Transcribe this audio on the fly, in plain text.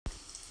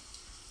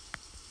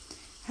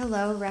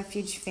Hello,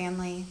 Refuge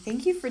family.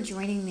 Thank you for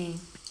joining me.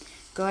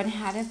 Go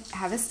ahead and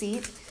have a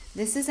seat.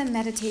 This is a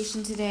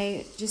meditation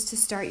today just to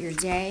start your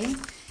day.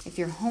 If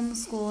you're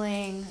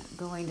homeschooling,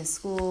 going to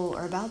school,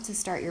 or about to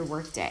start your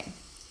work day.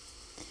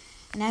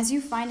 And as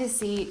you find a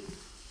seat,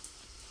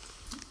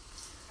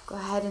 go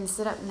ahead and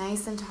sit up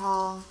nice and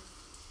tall,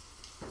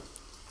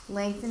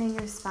 lengthening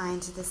your spine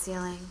to the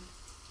ceiling,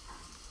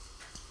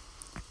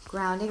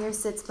 grounding your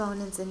sits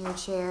bones in your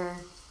chair,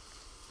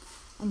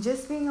 and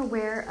just being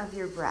aware of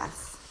your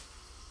breath.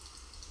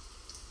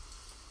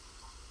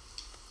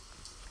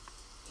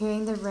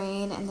 Hearing the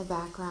rain in the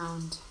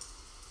background.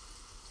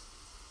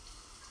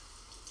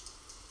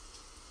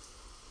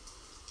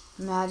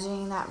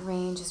 Imagining that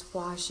rain just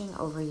washing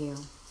over you,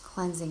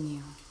 cleansing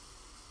you.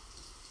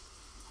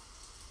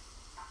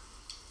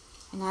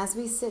 And as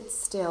we sit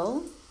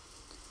still,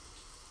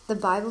 the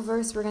Bible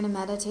verse we're going to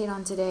meditate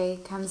on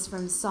today comes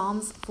from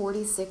Psalms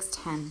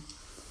 46:10.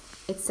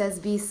 It says,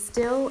 "Be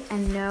still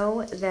and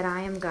know that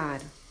I am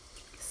God."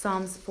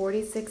 Psalms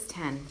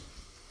 46:10.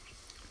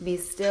 Be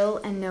still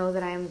and know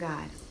that I am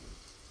God.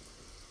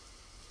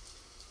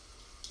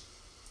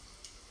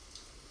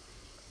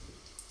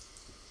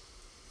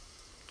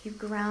 Keep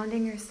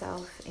grounding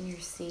yourself in your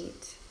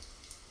seat.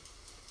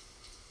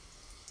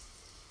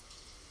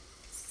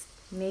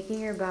 Making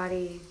your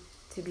body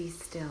to be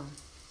still.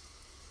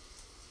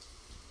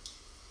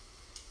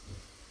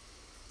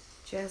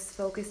 Just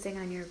focusing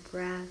on your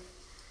breath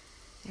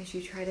as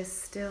you try to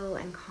still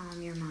and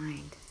calm your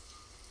mind.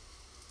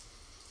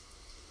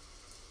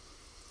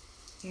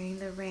 Hearing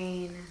the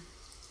rain,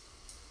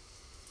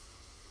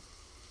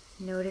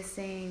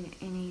 noticing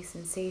any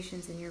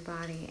sensations in your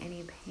body,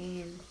 any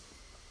pain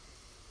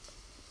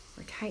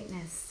or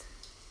tightness.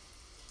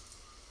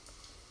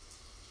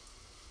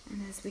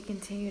 And as we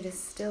continue to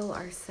still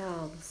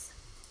ourselves,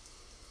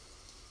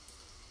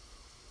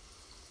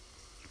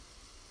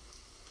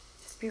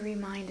 just be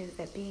reminded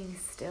that being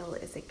still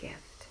is a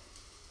gift.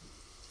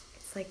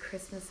 It's like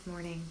Christmas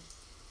morning.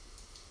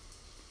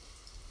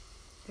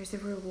 There's a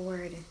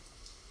reward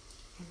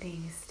in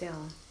being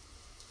still.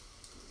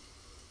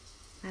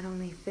 Not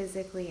only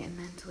physically and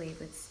mentally,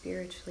 but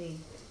spiritually.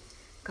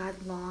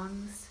 God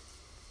longs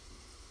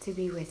to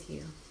be with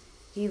you.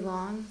 He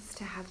longs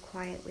to have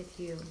quiet with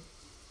you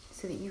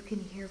so that you can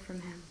hear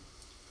from him.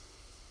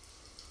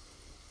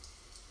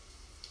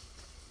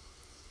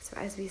 So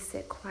as we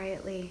sit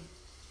quietly,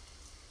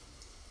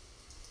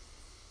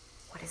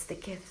 what is the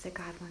gift that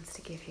God wants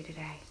to give you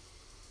today?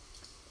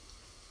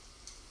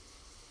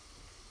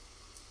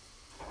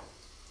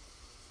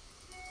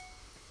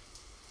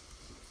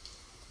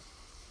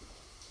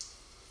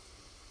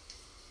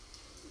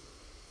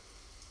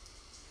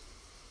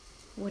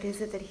 What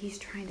is it that he's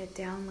trying to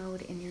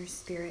download in your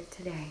spirit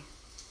today?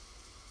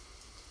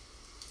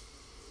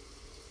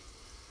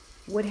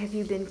 What have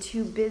you been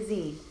too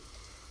busy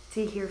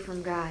to hear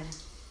from God?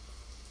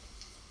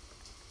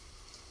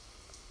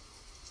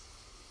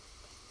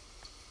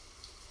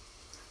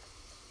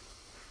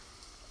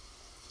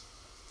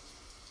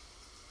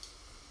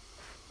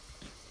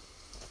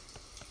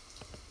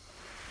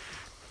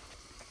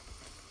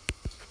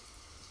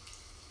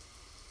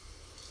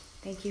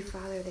 Thank you,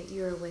 Father, that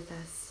you are with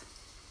us,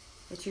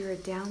 that you are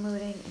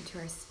downloading into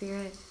our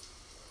spirit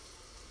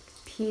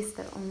peace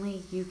that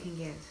only you can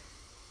give.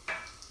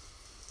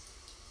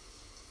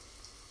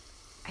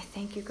 I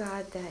thank you,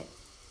 God, that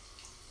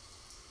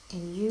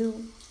in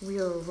you we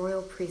are a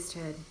royal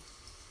priesthood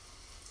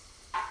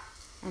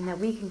and that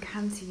we can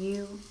come to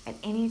you at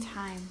any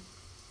time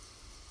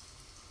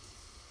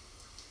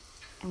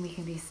and we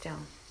can be still.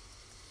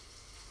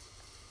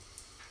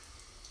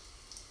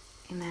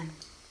 Amen.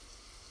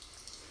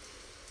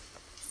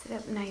 Sit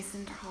up nice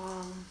and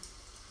tall.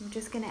 I'm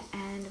just going to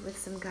end with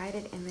some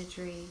guided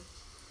imagery.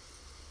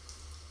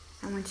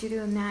 I want you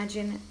to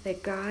imagine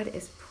that God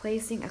is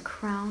placing a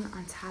crown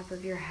on top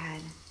of your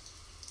head.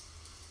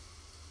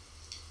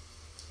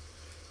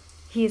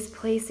 He is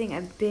placing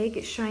a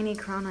big, shiny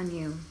crown on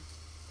you.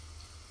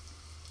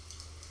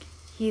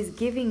 He is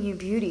giving you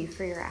beauty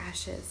for your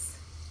ashes.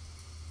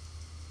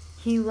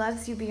 He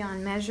loves you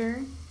beyond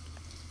measure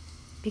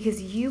because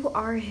you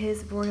are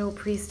his royal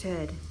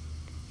priesthood,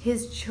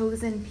 his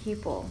chosen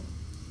people.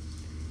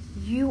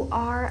 You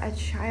are a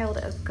child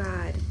of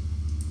God.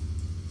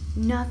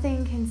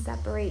 Nothing can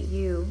separate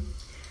you.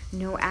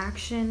 No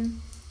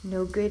action,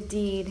 no good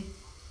deed.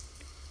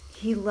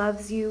 He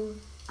loves you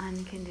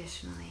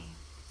unconditionally.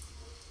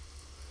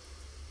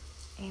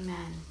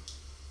 Amen.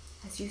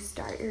 As you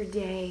start your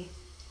day,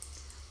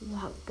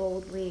 walk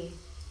boldly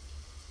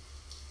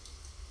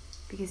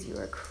because you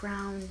are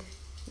crowned,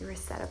 you are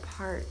set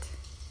apart,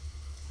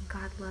 and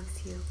God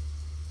loves you.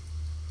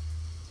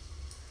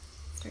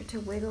 Start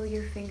to wiggle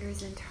your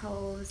fingers and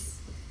toes,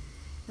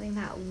 feeling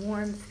that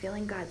warmth,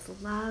 feeling God's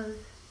love,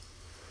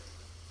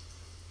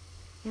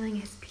 feeling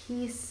his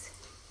peace.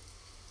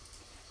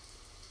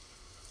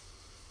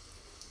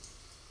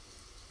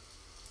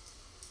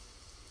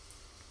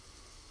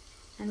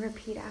 And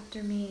repeat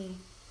after me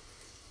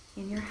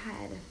in your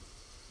head.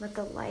 Let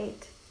the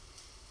light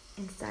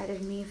inside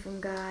of me from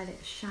God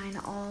shine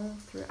all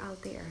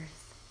throughout the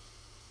earth.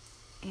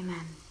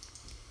 Amen.